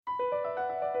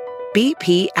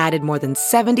BP added more than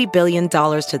 $70 billion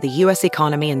to the U.S.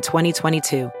 economy in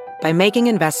 2022 by making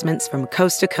investments from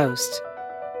coast to coast.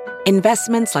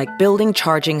 Investments like building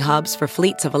charging hubs for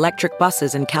fleets of electric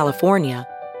buses in California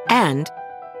and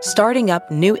starting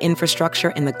up new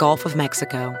infrastructure in the Gulf of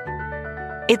Mexico.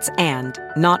 It's and,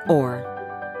 not or.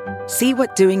 See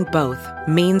what doing both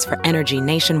means for energy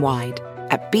nationwide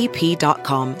at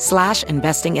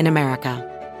bp.com/investing in America.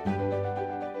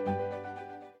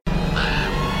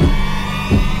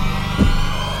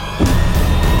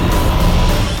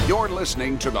 You're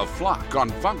listening to The Flock on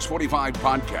Fox 45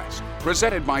 podcast,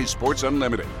 presented by Sports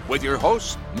Unlimited, with your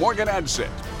hosts, Morgan Adsit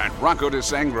and Rocco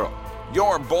DeSangro.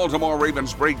 Your Baltimore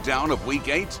Ravens breakdown of Week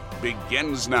 8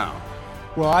 begins now.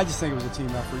 Well, I just think it was a team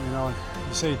effort. You know,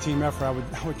 you say a team effort, I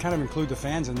would kind of include the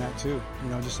fans in that too. You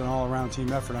know, just an all-around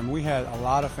team effort. I mean, we had a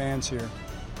lot of fans here.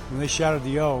 When they shouted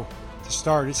the O to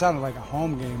start, it sounded like a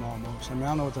home game almost. I mean, I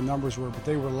don't know what the numbers were, but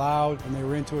they were loud and they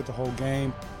were into it the whole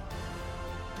game.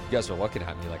 You guys are looking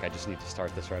at me like I just need to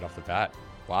start this right off the bat.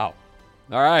 Wow.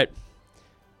 All right.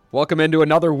 Welcome into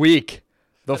another week.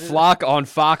 The Flock on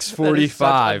Fox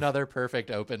 45. Another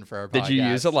perfect open for our podcast. Did you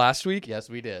use it last week? Yes,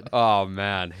 we did. Oh,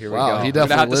 man. Here we Wow, go. he I'm going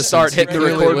to have to start hitting the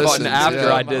record button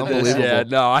after I did this. Yeah,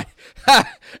 no.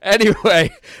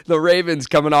 Anyway, the Ravens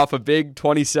coming off a big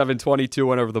 27-22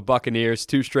 win over the Buccaneers.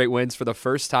 2 straight wins for the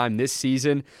first time this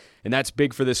season, and that's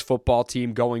big for this football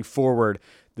team going forward.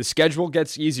 The schedule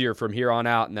gets easier from here on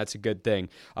out, and that's a good thing.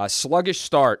 Sluggish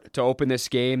start to open this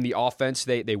game. The offense,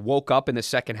 they woke up in the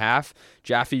second half.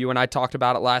 Jaffe, you and I talked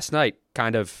about it last night,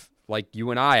 kind of like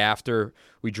you and I. After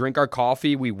we drink our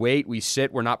coffee, we wait, we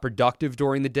sit. We're not productive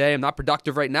during the day. I'm not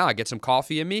productive right now. I get some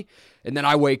coffee in me, and then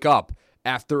I wake up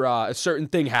after a certain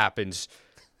thing happens.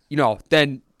 You know,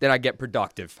 then I get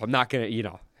productive. I'm not going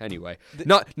to, anyway.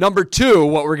 Number 2,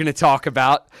 what we're going to talk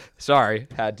about. Sorry,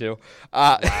 had to.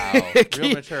 Wow,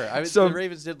 real mature. The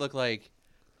Ravens did look like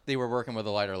they were working with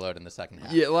a lighter load in the second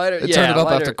half. Yeah, lighter. It turned it up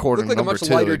lighter, after quarter like number a much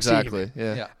 2. Lighter exactly.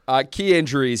 Team. Yeah. Key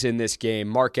injuries in this game.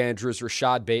 Mark Andrews,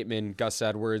 Rashad Bateman, Gus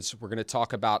Edwards. We're going to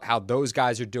talk about how those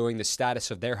guys are doing, the status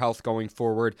of their health going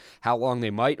forward, how long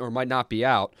they might or might not be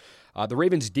out. The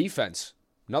Ravens defense,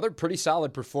 another pretty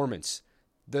solid performance.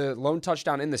 The lone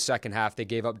touchdown in the second half they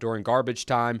gave up during garbage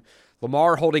time.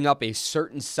 Lamar holding up a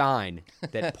certain sign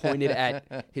that pointed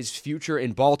at his future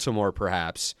in Baltimore,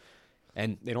 perhaps.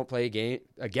 And they don't play a game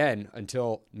again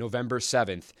until November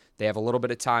 7th. They have a little bit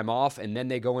of time off, and then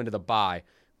they go into the bye.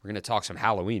 We're going to talk some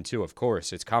Halloween, too, of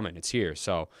course. It's coming. It's here.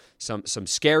 So some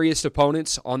scariest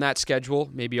opponents on that schedule.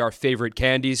 Maybe our favorite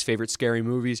candies, favorite scary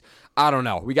movies. I don't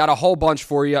know. We got a whole bunch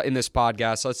for you in this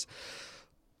podcast. Let's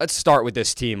start with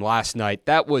this team last night.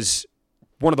 That was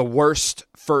one of the worst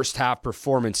first half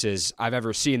performances I've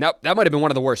ever seen. That might have been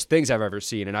one of the worst things I've ever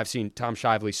seen, and I've seen Tom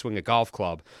Shively swing a golf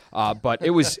club. But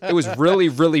it was really,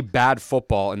 really bad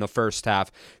football in the first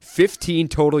half. 15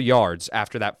 total yards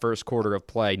after that first quarter of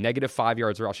play. -5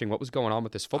 yards rushing. What was going on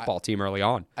with this football team early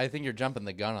on? I think you're jumping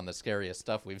the gun on the scariest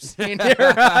stuff we've seen here.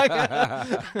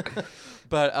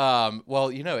 But,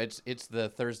 it's the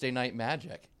Thursday night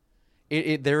magic.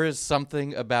 There is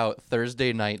something about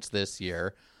Thursday nights this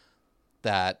year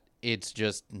that it's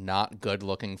just not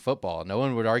good-looking football. No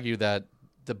one would argue that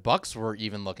the Bucs were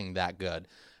even looking that good.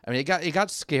 I mean, it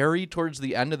got scary towards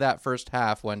the end of that first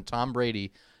half when Tom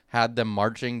Brady had them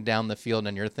marching down the field,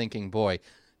 and you're thinking, boy,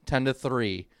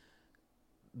 10-3.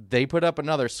 They put up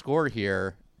another score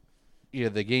here.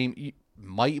 The game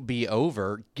might be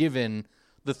over given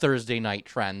the Thursday night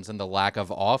trends and the lack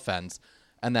of offense.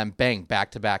 And then, bang,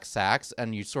 back-to-back sacks,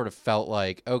 and you sort of felt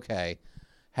like, okay,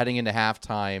 heading into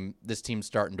halftime, this team's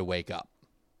starting to wake up.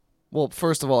 Well,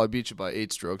 first of all, I beat you by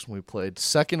 8 strokes when we played.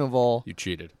 Second of all... You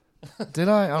cheated. Did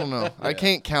I? I don't know. Yeah. I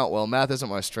can't count well. Math isn't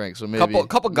my strength, so maybe...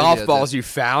 Couple golf balls you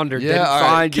found or didn't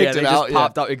find. Kicked it out, just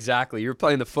popped up. Exactly. You were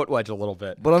playing the foot wedge a little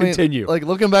bit. But Continue. I mean,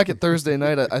 looking back at Thursday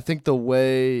night, I think the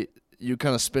way you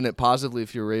kind of spin it positively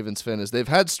if you're a Ravens fan is they've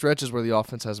had stretches where the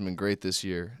offense hasn't been great this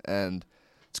year, and...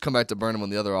 It's come back to burn them when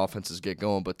the other offenses get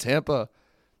going. But Tampa,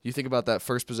 you think about that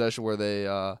first possession where they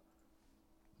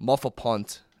muff a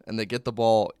punt and they get the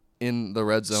ball in the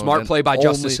red zone. Smart play by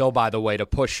Justice Hill, by the way, to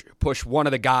push one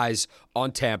of the guys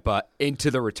on Tampa into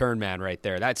the return man right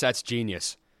there. That's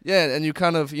genius. Yeah, and you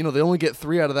kind of, they only get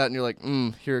 3 out of that, and you're like,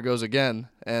 here it goes again.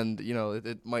 And,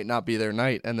 it might not be their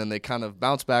night. And then they kind of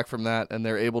bounce back from that, and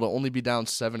they're able to only be down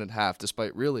 7 at half,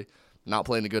 despite really not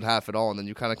playing a good half at all, and then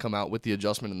you kind of come out with the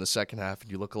adjustment in the second half, and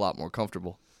you look a lot more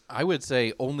comfortable. I would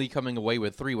say only coming away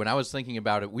with 3. When I was thinking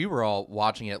about it, we were all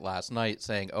watching it last night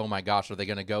saying, oh my gosh, are they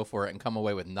going to go for it and come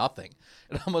away with nothing?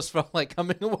 It almost felt like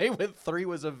coming away with 3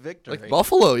 was a victory. Like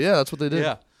Buffalo, yeah, that's what they did.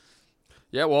 Yeah.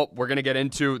 Yeah, well, we're going to get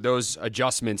into those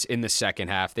adjustments in the second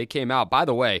half. They came out. By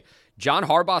the way, John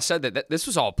Harbaugh said that this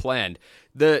was all planned.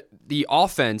 The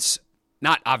offense,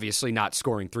 obviously not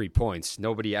scoring 3 points.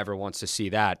 Nobody ever wants to see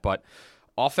that. But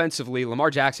offensively, Lamar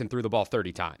Jackson threw the ball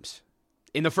 30 times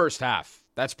in the first half.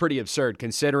 That's pretty absurd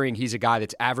considering he's a guy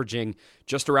that's averaging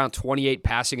just around 28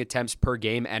 passing attempts per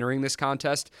game entering this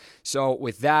contest. So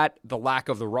with that, the lack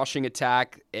of the rushing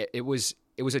attack, it was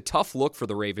a tough look for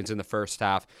the Ravens in the first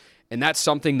half. And that's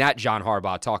something that John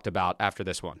Harbaugh talked about after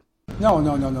this one. No.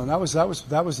 That was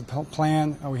the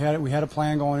plan. We had a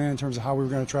plan going in terms of how we were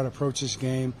going to try to approach this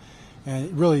game, and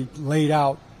it really laid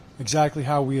out exactly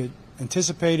how we had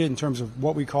anticipated in terms of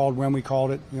what we called, when we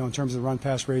called it, in terms of the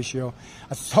run-pass ratio.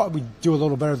 I thought we'd do a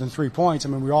little better than 3 points. I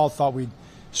mean, we all thought we'd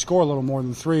score a little more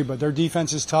than 3, but their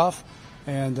defense is tough,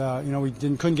 and we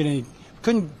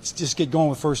couldn't just get going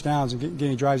with first downs and get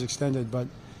any drives extended, but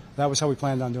that was how we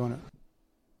planned on doing it.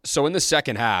 So in the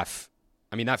second half,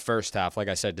 I mean, that first half, like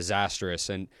I said, disastrous,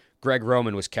 and Greg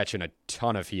Roman was catching a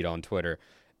ton of heat on Twitter,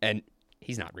 and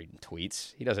he's not reading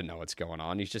tweets. He doesn't know what's going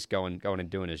on. He's just going and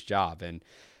doing his job, and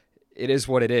it is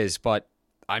what it is. But,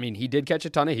 I mean, he did catch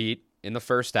a ton of heat in the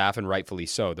first half, and rightfully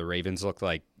so. The Ravens looked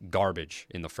like garbage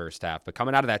in the first half. But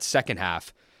coming out of that second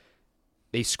half,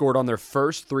 they scored on their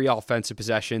first 3 offensive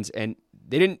possessions, and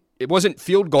it wasn't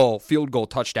field goal,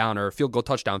 touchdown, or field goal,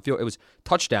 touchdown. It was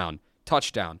touchdown,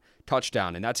 touchdown,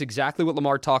 touchdown. And that's exactly what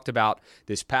Lamar talked about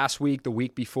this past week, the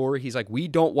week before. He's like, we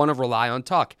don't want to rely on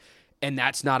Tuck. And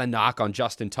that's not a knock on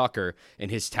Justin Tucker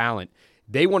and his talent.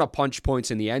 They want to punch points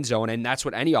in the end zone, and that's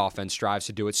what any offense strives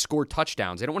to do. It's score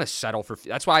touchdowns. They don't want to settle for –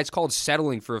 that's why it's called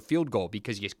settling for a field goal,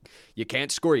 because you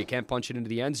can't score. You can't punch it into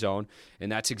the end zone,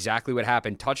 and that's exactly what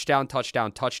happened. Touchdown,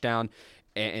 touchdown, touchdown,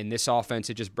 and this offense,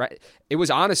 it was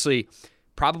honestly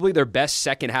probably their best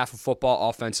second half of football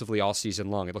offensively all season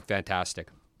long. It looked fantastic.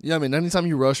 Yeah, I mean, anytime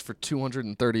you rush for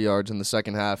 230 yards in the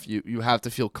second half, you have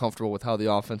to feel comfortable with how the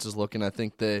offense is looking. I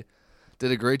think they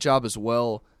did a great job as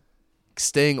well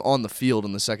staying on the field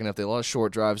in the second half. They had a lot of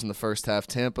short drives in the first half.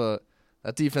 Tampa,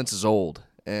 that defense is old,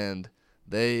 and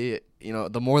they,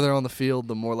 the more they're on the field,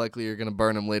 the more likely you're going to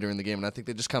burn them later in the game. And I think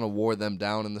they just kind of wore them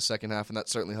down in the second half, and that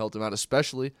certainly helped them out,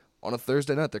 especially on a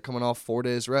Thursday night. They're coming off 4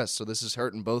 days rest, so this is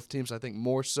hurting both teams. I think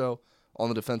more so on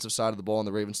the defensive side of the ball, and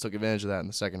the Ravens took advantage of that in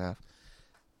the second half.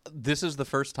 This is the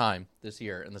first time this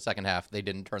year in the second half they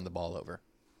didn't turn the ball over.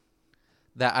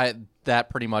 That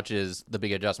pretty much is the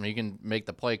big adjustment. You can make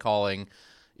the play calling,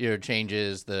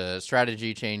 changes, the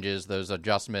strategy changes, those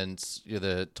adjustments,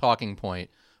 the talking point.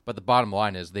 But the bottom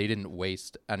line is they didn't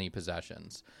waste any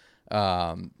possessions.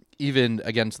 Even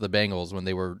against the Bengals, when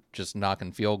they were just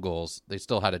knocking field goals, they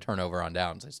still had a turnover on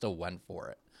downs. They still went for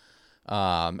it.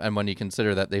 And when you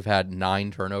consider that they've had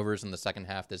 9 turnovers in the second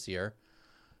half this year,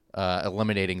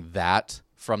 eliminating that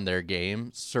from their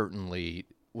game certainly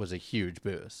was a huge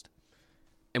boost.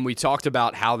 And we talked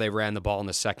about how they ran the ball in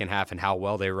the second half and how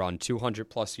well they run,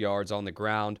 200-plus yards on the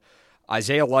ground.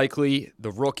 Isaiah Likely,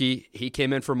 the rookie, he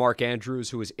came in for Mark Andrews,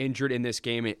 who was injured in this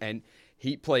game, and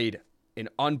he played an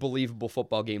unbelievable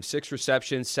football game. 6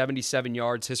 receptions, 77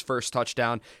 yards, his first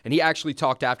touchdown. And he actually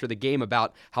talked after the game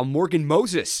about how Morgan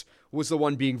Moses was the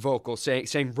one being vocal,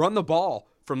 saying run the ball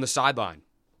from the sideline.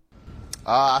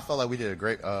 I felt like we did a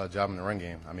great job in the run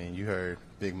game. I mean, you heard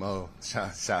Big Mo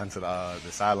shouting to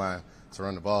the sideline to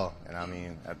run the ball. And, I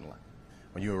mean,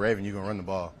 when you're a Raven, you're going to run the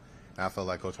ball. And I felt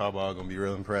like Coach Harbaugh going to be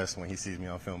real impressed when he sees me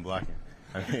on film blocking.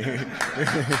 I mean,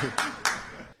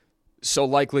 so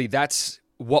likely that's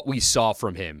what we saw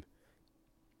from him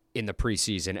in the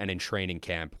preseason and in training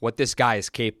camp, what this guy is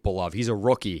capable of. He's a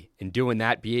rookie, and doing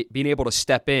that, being able to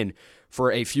step in for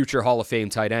a future Hall of Fame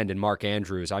tight end in Mark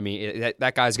Andrews. I mean,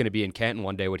 that guy's going to be in Canton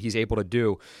one day, what he's able to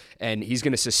do, and he's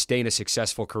going to sustain a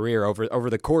successful career over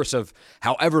the course of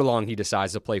however long he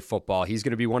decides to play football. He's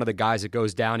going to be one of the guys that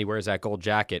goes down, he wears that gold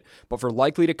jacket. But for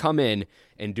Likely to come in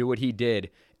and do what he did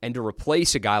and to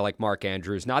replace a guy like Mark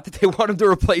Andrews, not that they want him to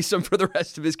replace him for the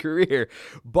rest of his career,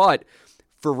 but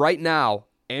for right now,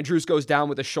 Andrews goes down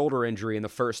with a shoulder injury in the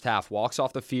first half, walks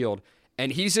off the field,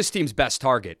 and he's this team's best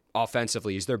target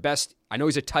offensively. He's their best, I know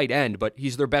he's a tight end, but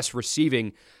he's their best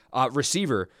receiver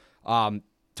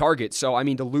target. So, I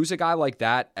mean, to lose a guy like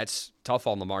that, that's tough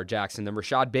on Lamar Jackson. Then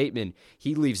Rashad Bateman,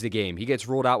 he leaves the game. He gets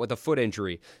ruled out with a foot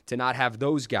injury. To not have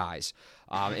those guys.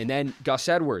 And then Gus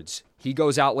Edwards, he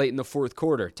goes out late in the fourth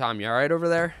quarter. Tom, you all right over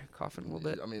there? Coughing a little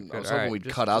bit? I mean, I was hoping we'd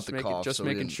cut out the cough. Just so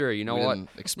making sure. You know what?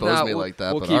 Expose me like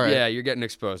that, we'll but keep, all right. Yeah, you're getting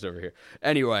exposed over here.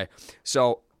 Anyway,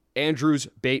 so Andrews,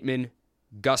 Bateman,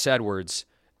 Gus Edwards.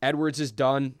 Edwards is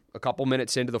done a couple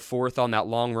minutes into the fourth on that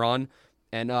long run.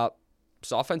 And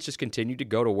this offense just continued to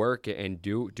go to work and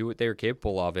do what they were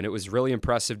capable of. And it was really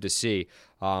impressive to see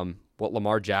what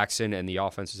Lamar Jackson and the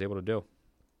offense was able to do.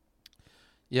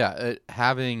 Yeah,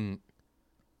 having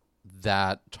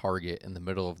that target in the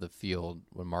middle of the field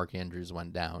when Mark Andrews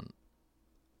went down,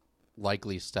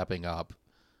 likely stepping up,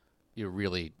 you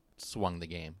really swung the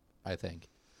game, I think,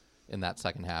 in that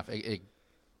second half. It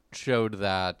showed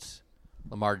that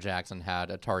Lamar Jackson had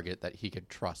a target that he could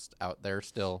trust out there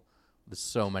still with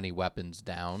so many weapons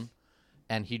down,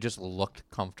 and he just looked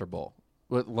comfortable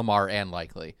with Lamar and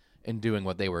Likely in doing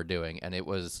what they were doing. And it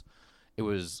was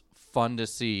fun to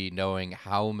see, knowing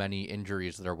how many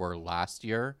injuries there were last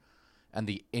year and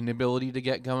the inability to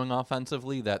get going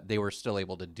offensively, that they were still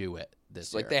able to do it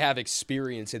this year. Like they have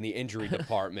experience in the injury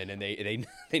department, and they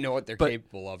know what they're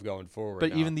capable of going forward.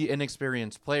 But now. even the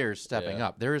inexperienced players stepping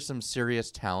up, there is some serious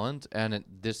talent, and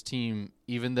this team,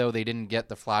 even though they didn't get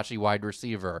the flashy wide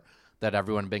receiver that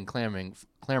everyone had been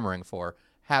clamoring for,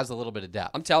 has a little bit of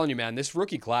depth. I'm telling you, man, this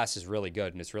rookie class is really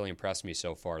good, and it's really impressed me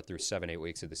so far through 7-8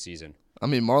 weeks of the season. I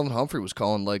mean, Marlon Humphrey was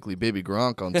calling Likely Baby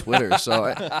Gronk on Twitter.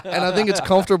 And I think it's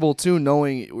comfortable, too,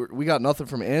 knowing we got nothing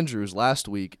from Andrews last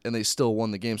week, and they still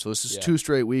won the game. So this is 2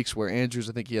 straight weeks where Andrews,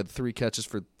 I think he had 3 catches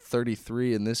for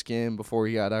 33 in this game before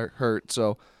he got hurt.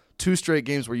 So 2 straight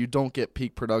games where you don't get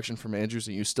peak production from Andrews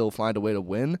and you still find a way to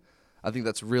win. I think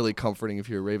that's really comforting if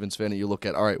you're a Ravens fan and you look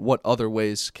at, all right, what other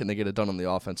ways can they get it done on the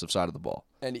offensive side of the ball?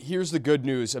 And here's the good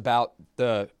news about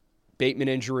the Bateman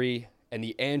injury and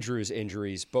the Andrews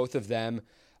injuries. Both of them,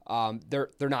 they're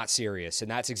not serious, and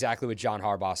that's exactly what John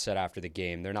Harbaugh said after the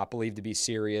game. They're not believed to be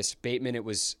serious. Bateman, it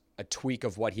was a tweak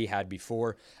of what he had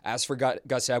before. As for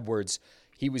Gus Edwards,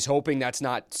 he was hoping that's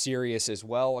not serious as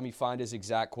well. Let me find his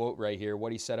exact quote right here,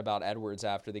 what he said about Edwards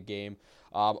after the game.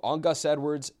 On Gus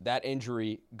Edwards, that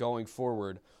injury going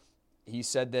forward, he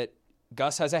said that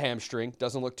Gus has a hamstring,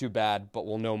 doesn't look too bad, but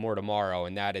we'll know more tomorrow,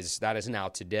 and that is now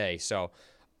today. So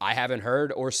I haven't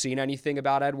heard or seen anything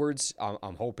about Edwards.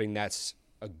 I'm hoping that's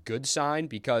a good sign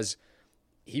because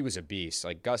he was a beast.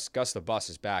 Like Gus the Bus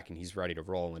is back, and he's ready to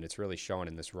roll, and it's really showing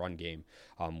in this run game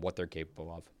what they're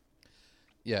capable of.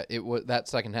 Yeah, it was that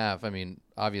second half. I mean,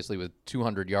 obviously with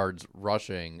 200 yards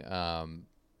rushing,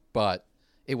 but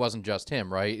it wasn't just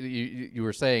him, right? You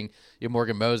were saying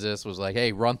Morgan Moses was like,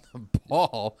 hey, run the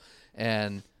ball,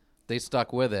 and they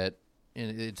stuck with it.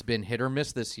 And it's been hit or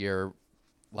miss this year.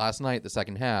 Last night, the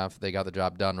second half, they got the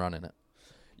job done running it.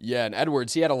 Yeah, and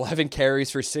Edwards, he had 11 carries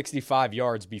for 65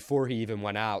 yards before he even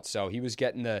went out. So he was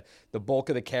getting the bulk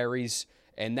of the carries,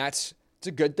 and it's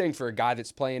a good thing for a guy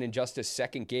that's playing in just his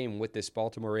second game with this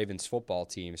Baltimore Ravens football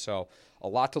team. So a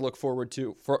lot to look forward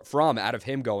to from out of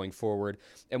him going forward.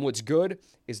 And what's good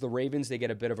is the Ravens, they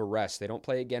get a bit of a rest. They don't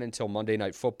play again until Monday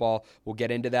Night Football. We'll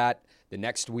get into that the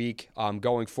next week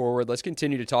going forward. Let's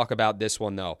continue to talk about this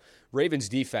one, though. Ravens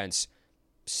defense,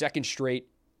 second straight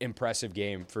impressive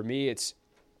game. For me, it's,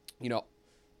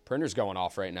 printer's going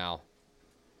off right now.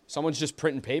 Someone's just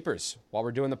printing papers while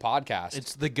we're doing the podcast.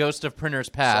 It's the ghost of printer's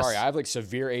past. Sorry, I have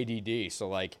severe ADD,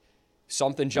 so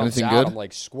something jumps Anything out. good? I'm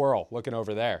like, squirrel looking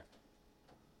over there.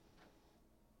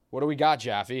 What do we got,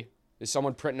 Jaffe? Is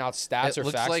someone printing out stats or It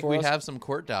looks facts like for we us? have some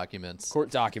court documents. Court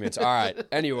documents. All right.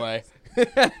 Anyway,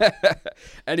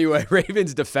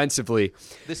 Ravens defensively.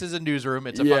 This is a newsroom.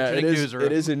 It's a functioning newsroom.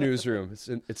 It is a newsroom.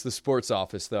 It's the sports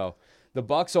office, though. The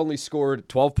Bucs only scored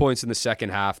 12 points in the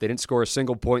second half. They didn't score a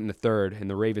single point in the third, and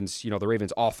the Ravens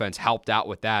offense helped out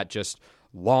with that. Just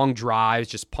long drives,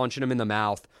 just punching them in the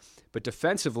mouth. But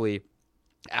defensively,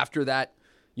 after that,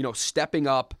 stepping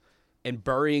up and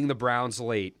burying the Browns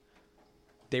late,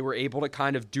 they were able to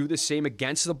kind of do the same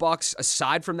against the Bucs.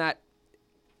 Aside from that,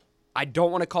 I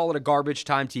don't want to call it a garbage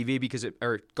time TD because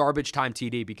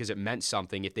it meant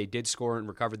something. If they did score and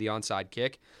recover the onside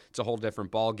kick, it's a whole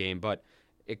different ball game. But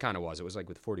it kind of was. It was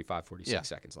with 46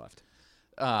 seconds left.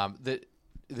 The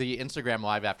Instagram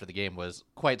live after the game was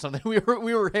quite something. We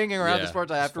were hanging around the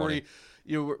sports after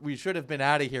we should have been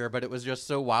out of here, but it was just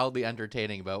so wildly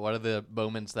entertaining. But one of the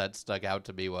moments that stuck out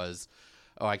to me was,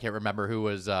 I can't remember who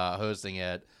was hosting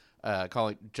it,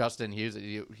 calling Justin Hughes.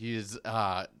 He's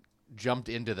jumped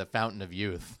into the fountain of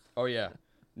youth. Oh yeah,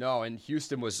 no, and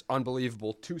Houston was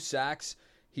unbelievable. 2 sacks.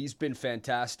 He's been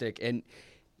fantastic, and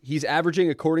he's averaging,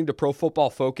 according to Pro Football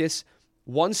Focus,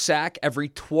 1 sack every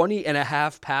 20 and a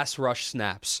half pass rush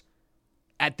snaps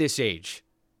at this age.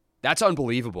 That's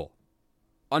unbelievable.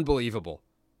 Unbelievable.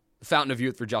 The fountain of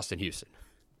youth for Justin Houston.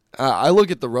 I look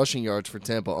at the rushing yards for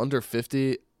Tampa, under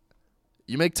 50.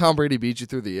 You make Tom Brady beat you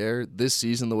through the air this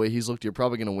season, the way he's looked, you're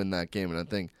probably going to win that game. And I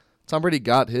think Tom Brady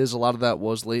got his. A lot of that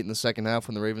was late in the second half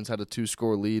when the Ravens had a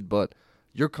 2-score lead. But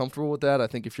you're comfortable with that. I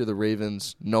think if you're the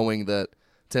Ravens, knowing that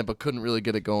Tampa couldn't really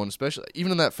get it going, especially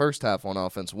even in that first half on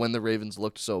offense, when the Ravens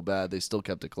looked so bad, they still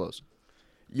kept it close.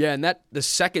 Yeah, and the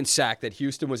second sack that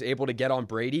Houston was able to get on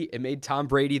Brady, it made Tom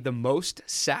Brady the most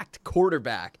sacked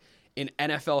quarterback in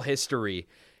NFL history.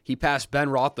 He passed Ben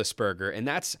Roethlisberger, and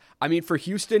that's, I mean, for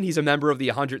Houston, he's a member of the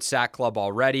 100 sack club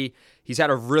already. He's had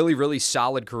a really, really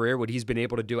solid career, what he's been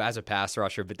able to do as a pass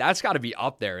rusher, but that's got to be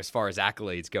up there as far as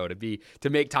accolades go, to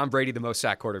make Tom Brady the most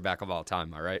sacked quarterback of all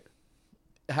time, am I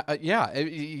right? Yeah,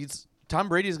 Tom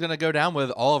Brady's going to go down with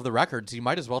all of the records. You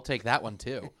might as well take that one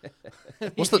too.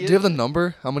 Do you have the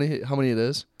number? How many it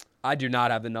is? I do not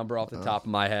have the number off the top of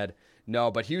my head.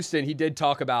 No, but Houston, he did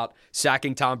talk about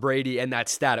sacking Tom Brady and that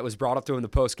stat. It was brought up to him in the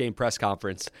post-game press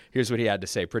conference. Here's what he had to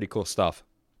say. Pretty cool stuff.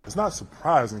 It's not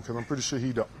surprising because I'm pretty sure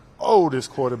he's the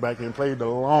oldest quarterback and played the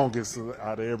longest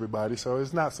out of everybody. So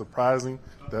it's not surprising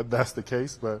that that's the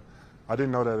case, but I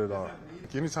didn't know that at all.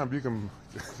 Anytime you can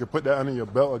put that under your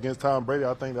belt against Tom Brady,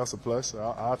 I think that's a plus.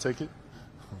 I'll take it.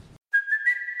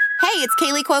 Hey, it's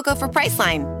Kaylee Cuoco for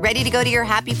Priceline. Ready to go to your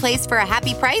happy place for a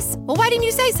happy price? Well, why didn't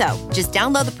you say so? Just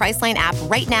download the Priceline app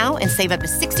right now and save up to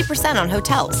 60% on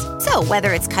hotels. So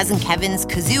whether it's Cousin Kevin's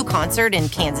Kazoo Concert in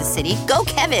Kansas City, go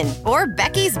Kevin, or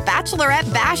Becky's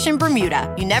Bachelorette Bash in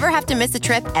Bermuda, you never have to miss a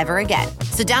trip ever again.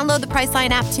 So download the Priceline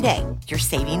app today. Your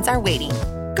savings are waiting.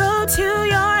 Go to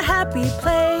your happy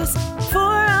place for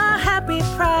a happy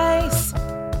price.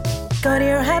 Go to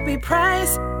your happy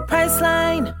price,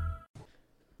 Priceline.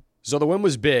 So the win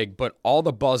was big, but all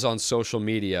the buzz on social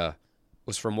media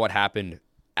was from what happened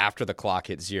after the clock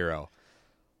hit 0.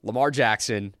 Lamar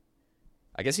Jackson,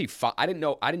 I guess I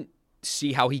didn't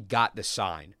see how he got the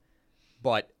sign,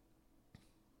 but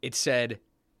it said,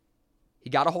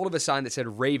 he got a hold of a sign that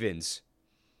said, Ravens,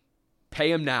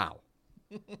 pay him now.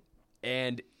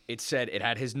 And it said, it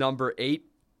had his number 8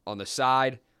 on the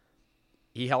side.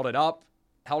 He held it up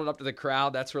to the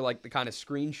crowd. That's where like the kind of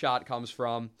screenshot comes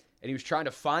from. And he was trying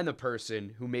to find the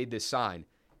person who made this sign.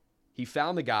 He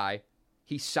found the guy.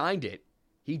 He signed it.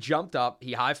 He jumped up.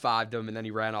 He high-fived him, and then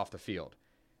he ran off the field.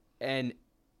 And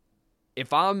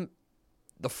if I'm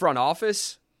the front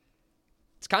office,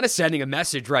 it's kind of sending a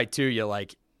message right to you,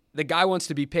 like, the guy wants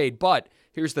to be paid. But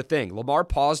here's the thing. Lamar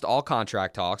paused all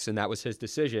contract talks, and that was his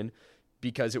decision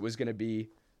because it was going to be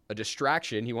a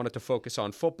distraction. He wanted to focus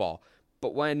on football.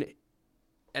 But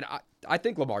I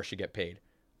think Lamar should get paid.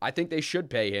 I think they should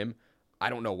pay him. I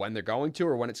don't know when they're going to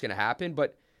or when it's going to happen,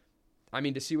 but I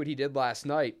mean, to see what he did last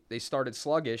night, they started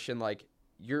sluggish, and like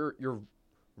you're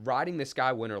riding this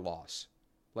guy win or loss.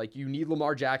 Like, you need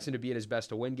Lamar Jackson to be at his best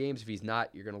to win games. If he's not,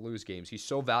 you're going to lose games. He's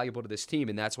so valuable to this team,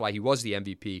 and that's why he was the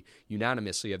MVP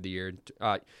unanimously of the year,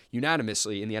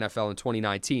 unanimously in the NFL in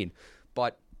 2019.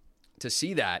 But to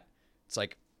see that, it's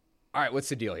like, all right, what's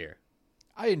the deal here?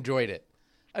 I enjoyed it.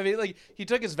 I mean, like, he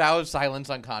took his vow of silence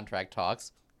on contract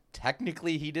talks.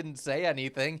 Technically, he didn't say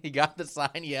anything. He got the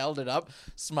sign, he held it up,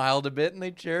 smiled a bit, and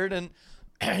they cheered, and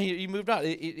he moved on.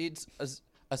 It's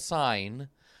a sign,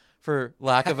 for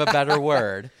lack of a better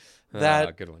word,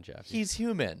 that good one, Jeff. He's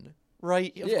human,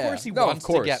 right? Of course he No, wants of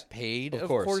course. to get paid. Of Of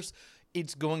course. course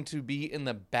it's going to be in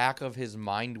the back of his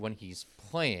mind when he's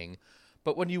playing.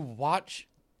 But when you watch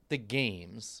the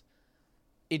games,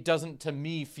 it doesn't, to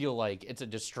me, feel like it's a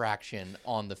distraction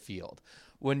on the field.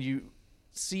 When you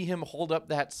see him hold up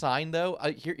that sign, though,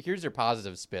 here's your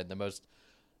positive spin. The most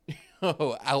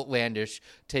outlandish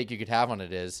take you could have on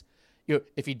it is,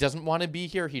 if he doesn't want to be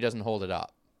here, he doesn't hold it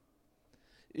up.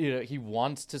 He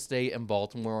wants to stay in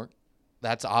Baltimore.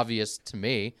 That's obvious to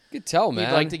me. You could tell, man.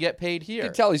 He'd like to get paid here. You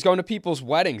could tell he's going to people's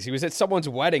weddings. He was at someone's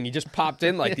wedding. He just popped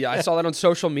in like I saw that on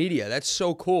social media. That's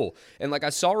so cool. And like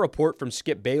I saw a report from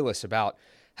Skip Bayless about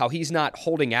how he's not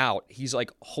holding out. He's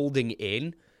like holding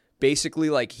in. Basically,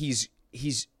 like he's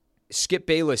Skip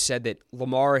Bayless said that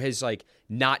Lamar has like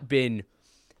not been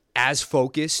as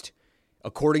focused.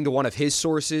 According to one of his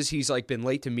sources, he's like been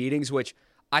late to meetings, which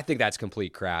I think that's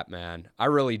complete crap, man. I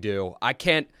really do. I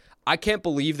can't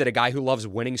believe that a guy who loves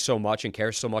winning so much and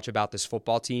cares so much about this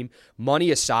football team,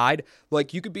 money aside,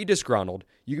 like you could be disgruntled,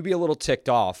 you could be a little ticked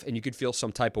off, and you could feel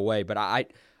some type of way. But I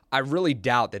really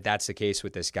doubt that that's the case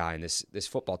with this guy and this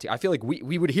football team. I feel like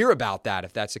we would hear about that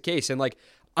if that's the case. And like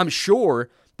I'm sure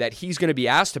that he's going to be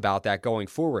asked about that going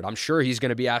forward. I'm sure he's going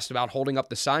to be asked about holding up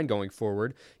the sign going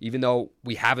forward, even though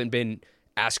we haven't been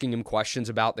asking him questions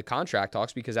about the contract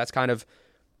talks because that's kind of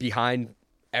behind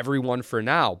everyone for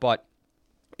now. But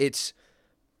it's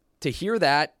to hear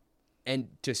that and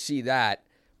to see that,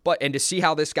 and to see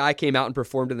how this guy came out and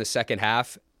performed in the second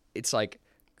half, it's like,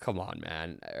 come on,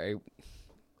 man.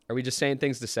 Are we just saying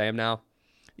things to say him now?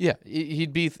 Yeah,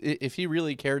 he'd be if he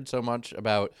really cared so much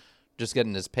about just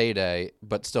getting his payday,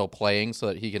 but still playing so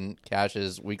that he can cash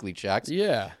his weekly checks.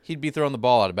 Yeah, he'd be throwing the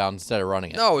ball out of bounds instead of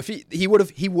running it. No, if he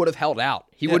would have held out.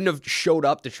 He wouldn't have showed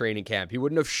up to training camp. He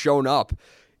wouldn't have shown up.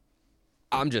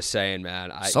 I'm just saying,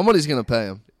 man. Somebody's gonna pay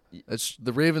him. It's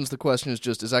the Ravens. The question is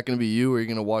just: is that going to be you, or are you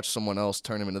going to watch someone else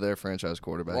turn him into their franchise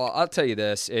quarterback? Well, I'll tell you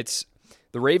this: it's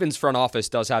the Ravens front office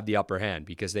does have the upper hand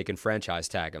because they can franchise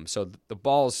tag him. So the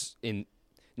ball's in.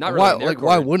 Not really.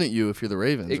 Why wouldn't you if you're the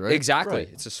Ravens, right? Exactly. Right.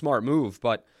 It's a smart move,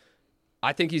 but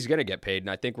I think he's going to get paid, and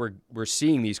I think we're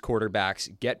seeing these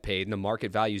quarterbacks get paid, and the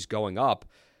market value's going up.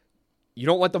 You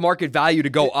don't want the market value to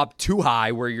go up too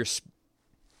high where you're,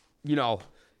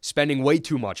 spending way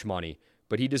too much money.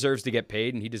 But he deserves to get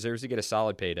paid, and he deserves to get a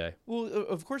solid payday. Well,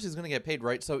 of course he's going to get paid,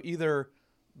 right? So either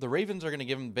the Ravens are going to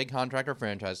give him a big contract or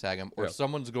franchise tag him, or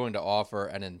someone's going to offer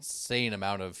an insane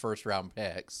amount of first-round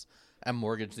picks and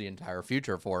mortgage the entire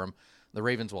future for him. The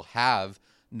Ravens will have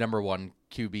number one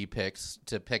QB picks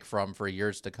to pick from for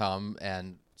years to come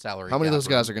and salary. How many of those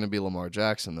guys are going to be Lamar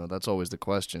Jackson, though? That's always the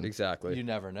question. Exactly. You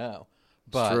never know.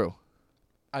 It's true.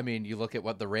 I mean, you look at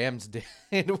what the Rams did.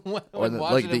 Like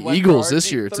the Eagles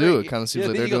this year, too. It kind of seems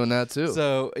like they're doing that, too.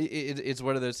 So it's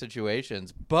one of those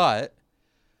situations. But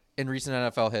in recent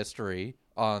NFL history,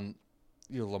 on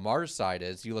Lamar's side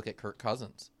is you look at Kirk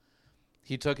Cousins.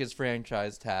 He took his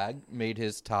franchise tag, made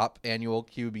his top annual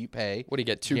QB pay. What do you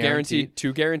get? Two guaranteed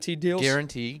deals?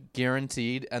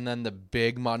 Guaranteed, and then the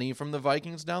big money from the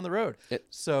Vikings down the road.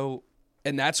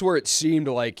 And that's where it seemed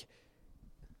like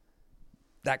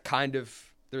there's kind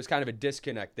of a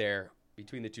disconnect there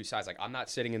between the two sides. Like, I'm not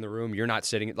sitting in the room. You're not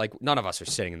sitting. Like, none of us are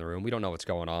sitting in the room. We don't know what's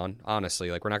going on,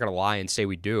 honestly. Like, we're not going to lie and say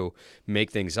we do,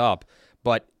 make things up.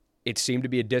 But it seemed to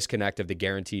be a disconnect of the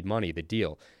guaranteed money, the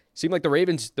deal. Seemed like the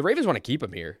Ravens want to keep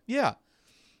him here. Yeah.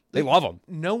 They love him.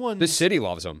 The city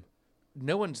loves him.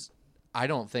 No one's, I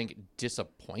don't think,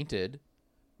 disappointed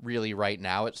really right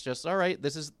now. It's just, all right,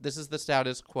 this is the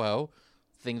status quo.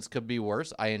 Things could be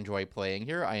worse. I enjoy playing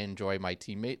here. I enjoy my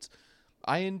teammates.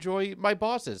 I enjoy my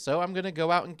bosses. So I'm going to go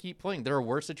out and keep playing. There are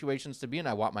worse situations to be in.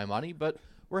 I want my money, but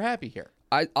we're happy here.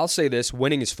 I'll say this.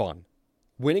 Winning is fun.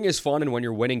 Winning is fun, and when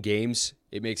you're winning games,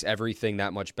 it makes everything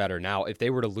that much better. Now, if they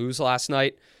were to lose last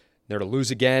night, they're to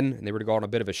lose again, and they were to go on a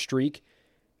bit of a streak,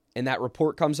 and that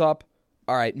report comes up,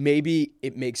 all right, maybe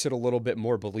it makes it a little bit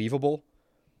more believable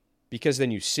because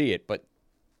then you see it, but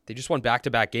they just won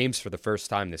back-to-back games for the first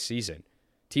time this season.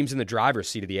 Teams in the driver's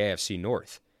seat of the AFC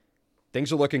North. Things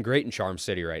are looking great in Charm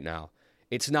City right now.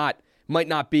 Might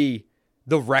not be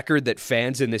the record that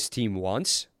fans in this team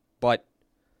wants, but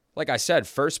like I said,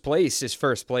 first place is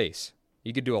first place.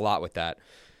 You could do a lot with that.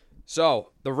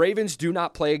 So the Ravens do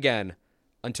not play again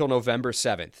until November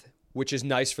 7th, which is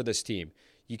nice for this team.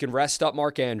 You can rest up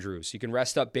Mark Andrews. You can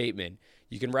rest up Bateman.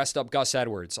 You can rest up Gus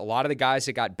Edwards. A lot of the guys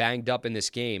that got banged up in this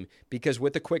game, because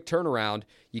with a quick turnaround,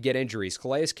 you get injuries.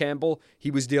 Calais Campbell,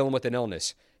 he was dealing with an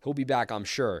illness. He'll be back, I'm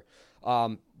sure.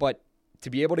 But to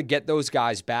be able to get those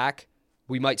guys back,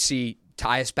 we might see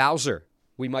Tyus Bowser.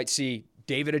 We might see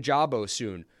David Ajabo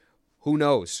soon. Who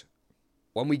knows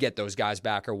when we get those guys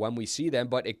back or when we see them,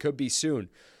 but it could be soon.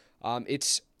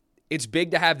 It's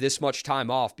big to have this much time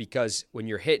off because when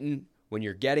you're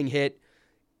getting hit,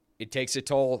 it takes a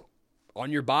toll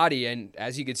on your body. And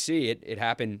as you could see, it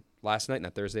happened last night in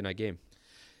that Thursday night game.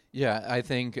 Yeah, I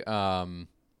think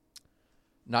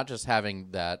not just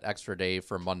having that extra day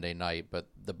for Monday night, but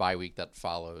the bye week that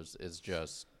follows is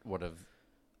just one of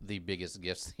the biggest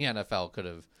gifts the NFL could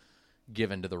have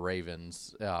given to the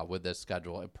Ravens with this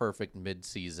schedule. A perfect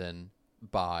midseason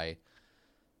bye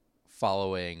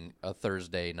following a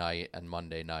Thursday night and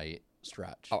Monday night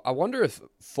stretch. I wonder if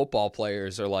football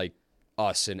players are like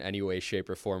us in any way, shape,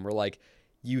 or form. We're like,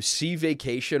 you see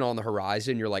vacation on the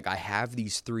horizon, you're like, I have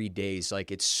these 3 days,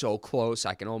 like it's so close,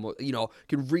 I can almost,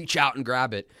 can reach out and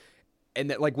grab it.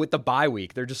 And that, like with the bye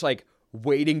week, they're just like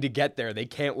waiting to get there. They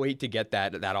can't wait to get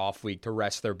that off week to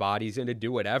rest their bodies and to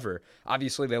do whatever.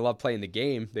 Obviously, they love playing the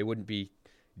game. They wouldn't be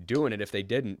doing it if they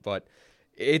didn't, but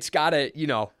it's gotta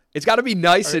be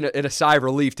nice and a sigh of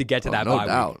relief to get to that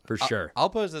bye week, for sure.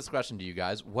 I'll pose this question to you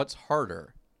guys. What's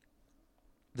harder?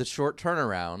 The short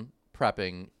turnaround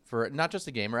prepping for not just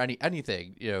a game or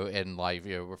anything, in life,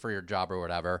 for your job or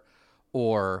whatever,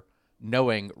 or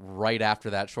knowing right after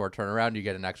that short turnaround you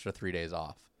get an extra 3 days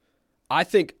off? I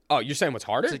think. Oh, you're saying what's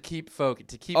harder? To keep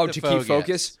focus. Keep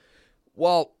focus.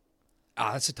 Well,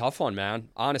 that's a tough one, man.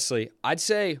 Honestly, I'd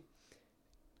say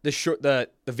the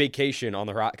vacation on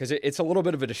the horizon, because it's a little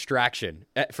bit of a distraction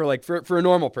for a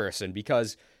normal person,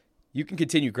 because you can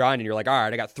continue grinding. You're like, all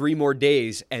right, I got 3 more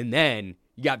days, and then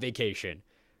you got vacation.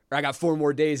 or I got 4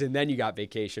 more days and then you got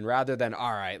vacation, rather than,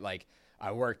 all right, like,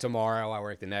 I work tomorrow, I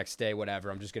work the next day, whatever.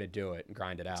 I'm just going to do it and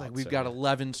grind it out. It's like we've got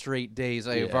 11 straight days.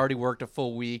 I've already worked a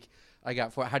full week. I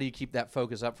got 4. How do you keep that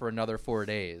focus up for another 4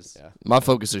 days? Yeah. My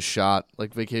focus is shot.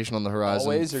 Like vacation on the horizon.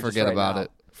 Always, or just forget right about now?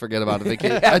 it. Forget about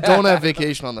it. I don't have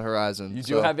vacation on the horizon. You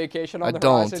do have vacation on the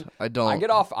horizon? horizon? I don't.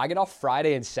 I get off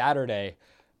Friday and Saturday.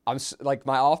 Like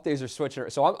my off days are switching,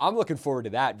 so I'm looking forward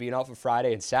to that, being off of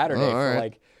Friday and Saturday for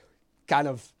like kind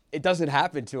of. It doesn't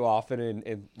happen too often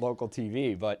in local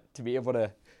TV, but to be able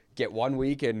to get 1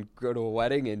 week and go to a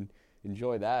wedding and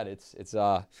enjoy that, it's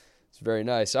very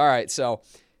nice. All right, so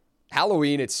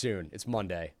Halloween, it's soon. It's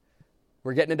Monday.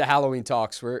 We're getting into Halloween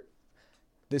talks. We're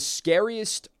the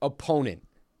scariest opponent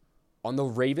on the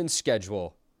Ravens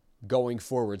schedule going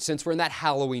forward. Since we're in that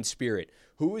Halloween spirit,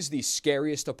 who is the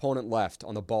scariest opponent left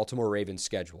on the Baltimore Ravens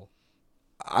schedule?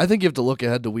 I think you have to look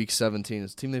ahead to Week 17.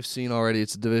 It's a team they've seen already.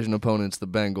 It's a division opponent. It's the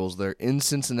Bengals. They're in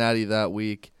Cincinnati that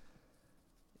week.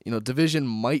 You know, division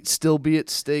might still be at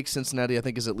stake. Cincinnati, I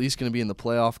think, is at least going to be in the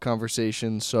playoff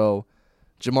conversation. So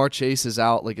Jamar Chase is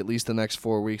out like at least the next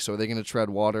 4 weeks. So are they going to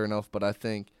tread water enough? But I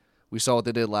think we saw what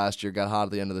they did last year, got hot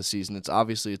at the end of the season. It's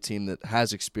obviously a team that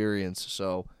has experience.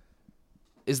 So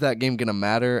is that game going to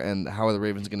matter, and how are the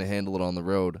Ravens going to handle it on the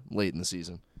road late in the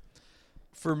season?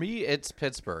 For me, it's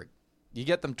Pittsburgh. You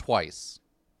get them twice.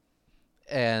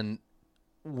 And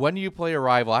when you play a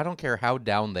rival, I don't care how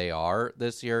down they are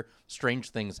this year, strange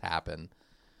things happen.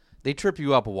 They trip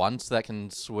you up once, that can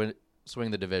swing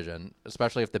the division,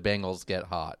 especially if the Bengals get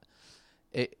hot.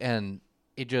 It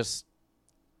just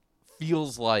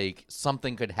feels like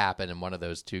something could happen in one of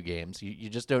those 2 games. You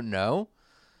just don't know,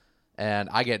 and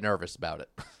I get nervous about it.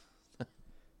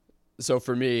 So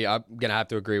for me, I'm going to have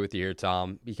to agree with you here,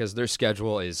 Tom, because their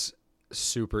schedule is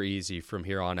super easy from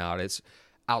here on out. It's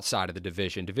outside of the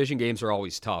division. Division games are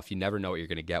always tough. You never know what you're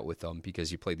going to get with them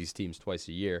because you play these teams twice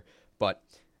a year. But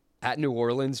at New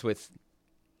Orleans with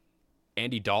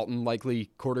Andy Dalton likely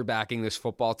quarterbacking this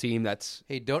football team, that's...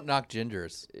 Hey, don't knock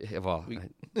Gingers. Well,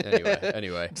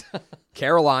 anyway.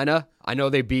 Carolina, I know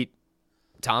they beat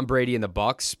Tom Brady and the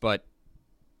Bucs, but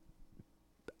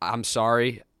I'm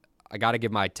sorry. I got to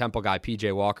give my Temple guy,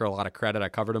 P.J. Walker, a lot of credit. I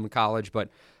covered him in college, but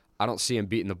I don't see him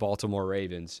beating the Baltimore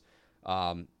Ravens.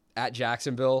 At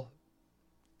Jacksonville,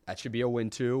 that should be a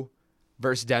win too.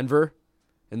 Versus Denver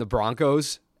and the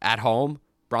Broncos at home.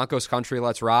 Broncos country,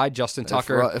 let's ride. Justin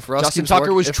Tucker. If Russ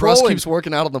keeps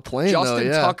working out on the plane,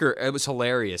 Justin Tucker, it was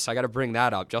hilarious. I got to bring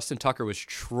that up. Justin Tucker was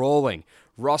trolling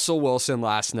Russell Wilson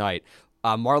last night.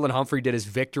 Marlon Humphrey did his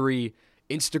victory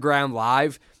Instagram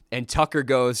live, and Tucker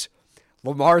goes,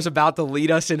 Lamar's about to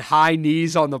lead us in high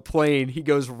knees on the plane. He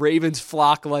goes, Ravens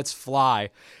flock, let's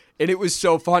fly. And it was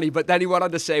so funny. But then he went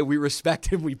on to say, we respect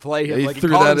him, we play him. He like,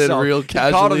 threw that in real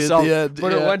casually at the end.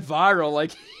 But it went viral.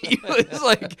 Like, he was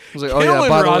like, killing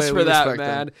Russ for that,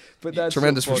 man. But that's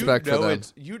tremendous respect for them.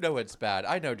 You know it's bad.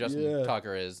 I know Justin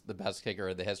Tucker is the best kicker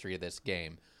in the history of this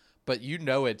game. But you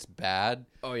know it's bad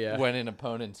when an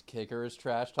opponent's kicker is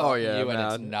trash talking you and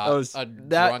it's not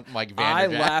drunk Mike Vanderjagt. I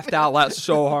laughed out loud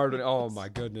so hard. Oh, my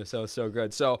goodness. That was so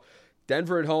good. So,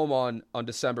 Denver at home on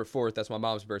December 4th. That's my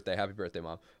mom's birthday. Happy birthday,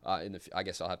 Mom. I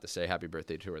guess I'll have to say happy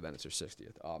birthday to her then. It's her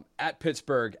 60th. At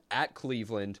Pittsburgh, at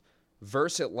Cleveland,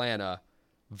 versus Atlanta,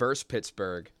 versus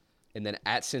Pittsburgh, and then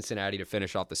at Cincinnati to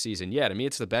finish off the season. Yeah, to me,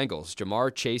 it's the Bengals.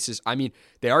 Jamar Chase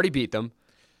they already beat them,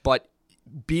 but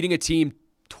beating a team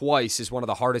twice is one of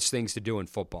the hardest things to do in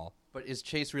football. But is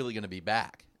Chase really going to be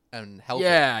back and healthy?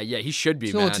 Yeah, he should be,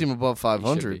 He's the only team above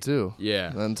 500, too.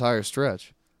 Yeah. The entire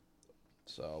stretch.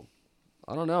 So,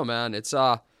 I don't know, man. It's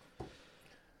tough.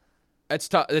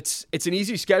 It's an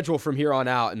easy schedule from here on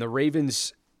out, and the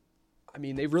Ravens,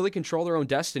 they really control their own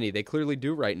destiny. They clearly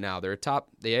do right now. They're atop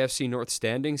the AFC North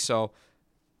standing, so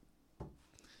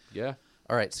yeah.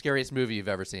 All right, scariest movie you've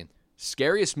ever seen?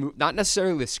 Scariest movie, not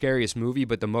necessarily the scariest movie,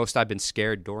 but the most I've been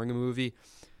scared during a movie.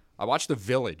 I watched The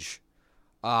Village,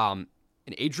 and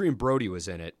Adrian Brody was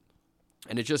in it,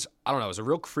 and it just, I don't know, it was a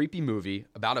real creepy movie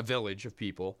about a village of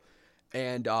people,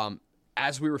 and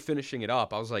as we were finishing it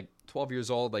up, I was like 12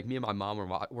 years old, like me and my mom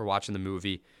were watching the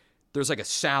movie. There's like a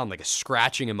sound, like a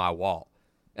scratching in my wall,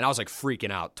 and I was like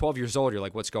freaking out. 12 years old, you're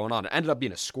like, what's going on? It ended up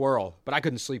being a squirrel, but I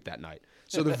couldn't sleep that night.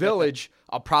 So The Village,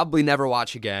 I'll probably never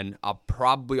watch again. I'll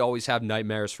probably always have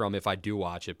nightmares from if I do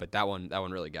watch it, but that one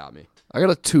really got me. I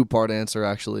got a 2-part answer,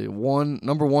 actually.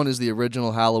 Number one is the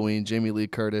original Halloween, Jamie Lee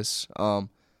Curtis.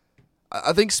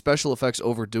 I think special effects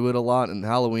overdo it a lot, and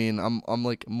Halloween, I'm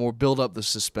like more build up the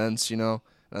suspense, and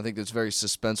I think that's very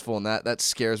suspenseful, and that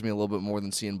scares me a little bit more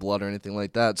than seeing blood or anything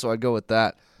like that, so I'd go with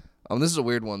that. This is a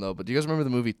weird one, though, but do you guys remember the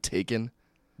movie Taken?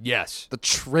 Yes. The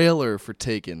trailer for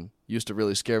Taken used to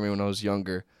really scare me when I was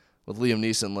younger, with Liam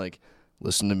Neeson like,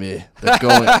 listen to me. They're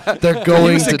going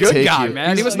He was to a good take guy, you.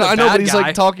 man. He wasn't I a know, bad but he's guy.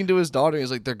 like talking to his daughter.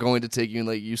 He's like, they're going to take you, and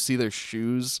like you see their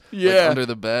shoes under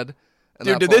the bed. And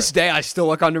Dude, to this day, I still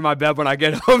look under my bed when I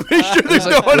get home. Make sure there's he's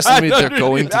like, no one listen to me. They're underneath.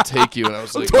 going to take you, and I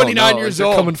was I'm like, 29 oh, no, years they're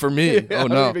old. coming for me. Yeah, oh I no.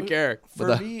 don't even care.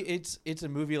 For me, it's a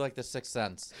movie like The Sixth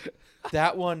Sense.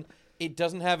 That one, it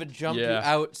doesn't have a jump you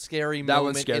out scary That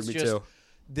moment. one scared it's me just too.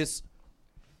 This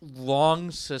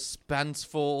long,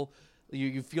 suspenseful.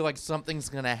 You feel like something's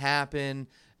gonna happen,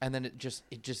 and then it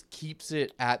just keeps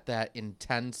it at that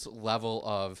intense level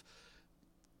of.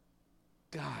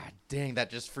 God dang, that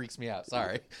just freaks me out.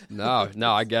 Sorry. No,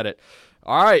 I get it.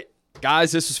 All right,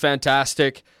 guys, this is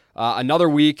fantastic. Another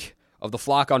week of the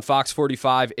Flock on Fox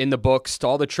 45 in the books. To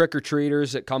all the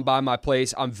trick-or-treaters that come by my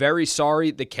place, I'm very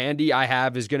sorry. The candy I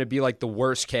have is going to be like the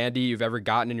worst candy you've ever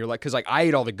gotten in your life, because like I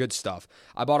ate all the good stuff.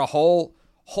 I bought a whole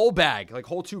bag, like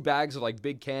whole 2 bags of like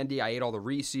big candy. I ate all the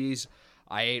Reese's.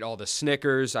 I ate all the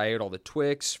Snickers. I ate all the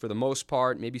Twix for the most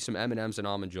part. Maybe some M&Ms and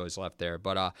Almond Joys left there.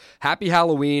 But happy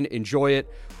Halloween. Enjoy it.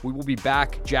 We will be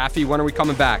back. Jaffe, when are we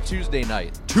coming back? Tuesday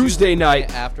night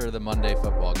After the Monday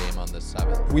football game on the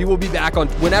 7th. We will be back on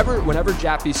whenever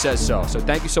Jaffe says so. So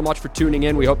thank you so much for tuning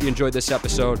in. We hope you enjoyed this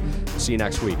episode. See you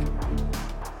next week.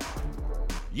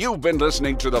 You've been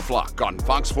listening to The Flock on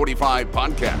Fox 45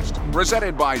 Podcast,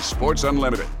 presented by Sports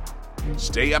Unlimited.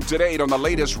 Stay up to date on the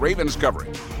latest Ravens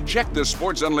coverage. Check the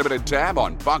Sports Unlimited tab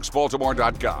on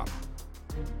foxbaltimore.com.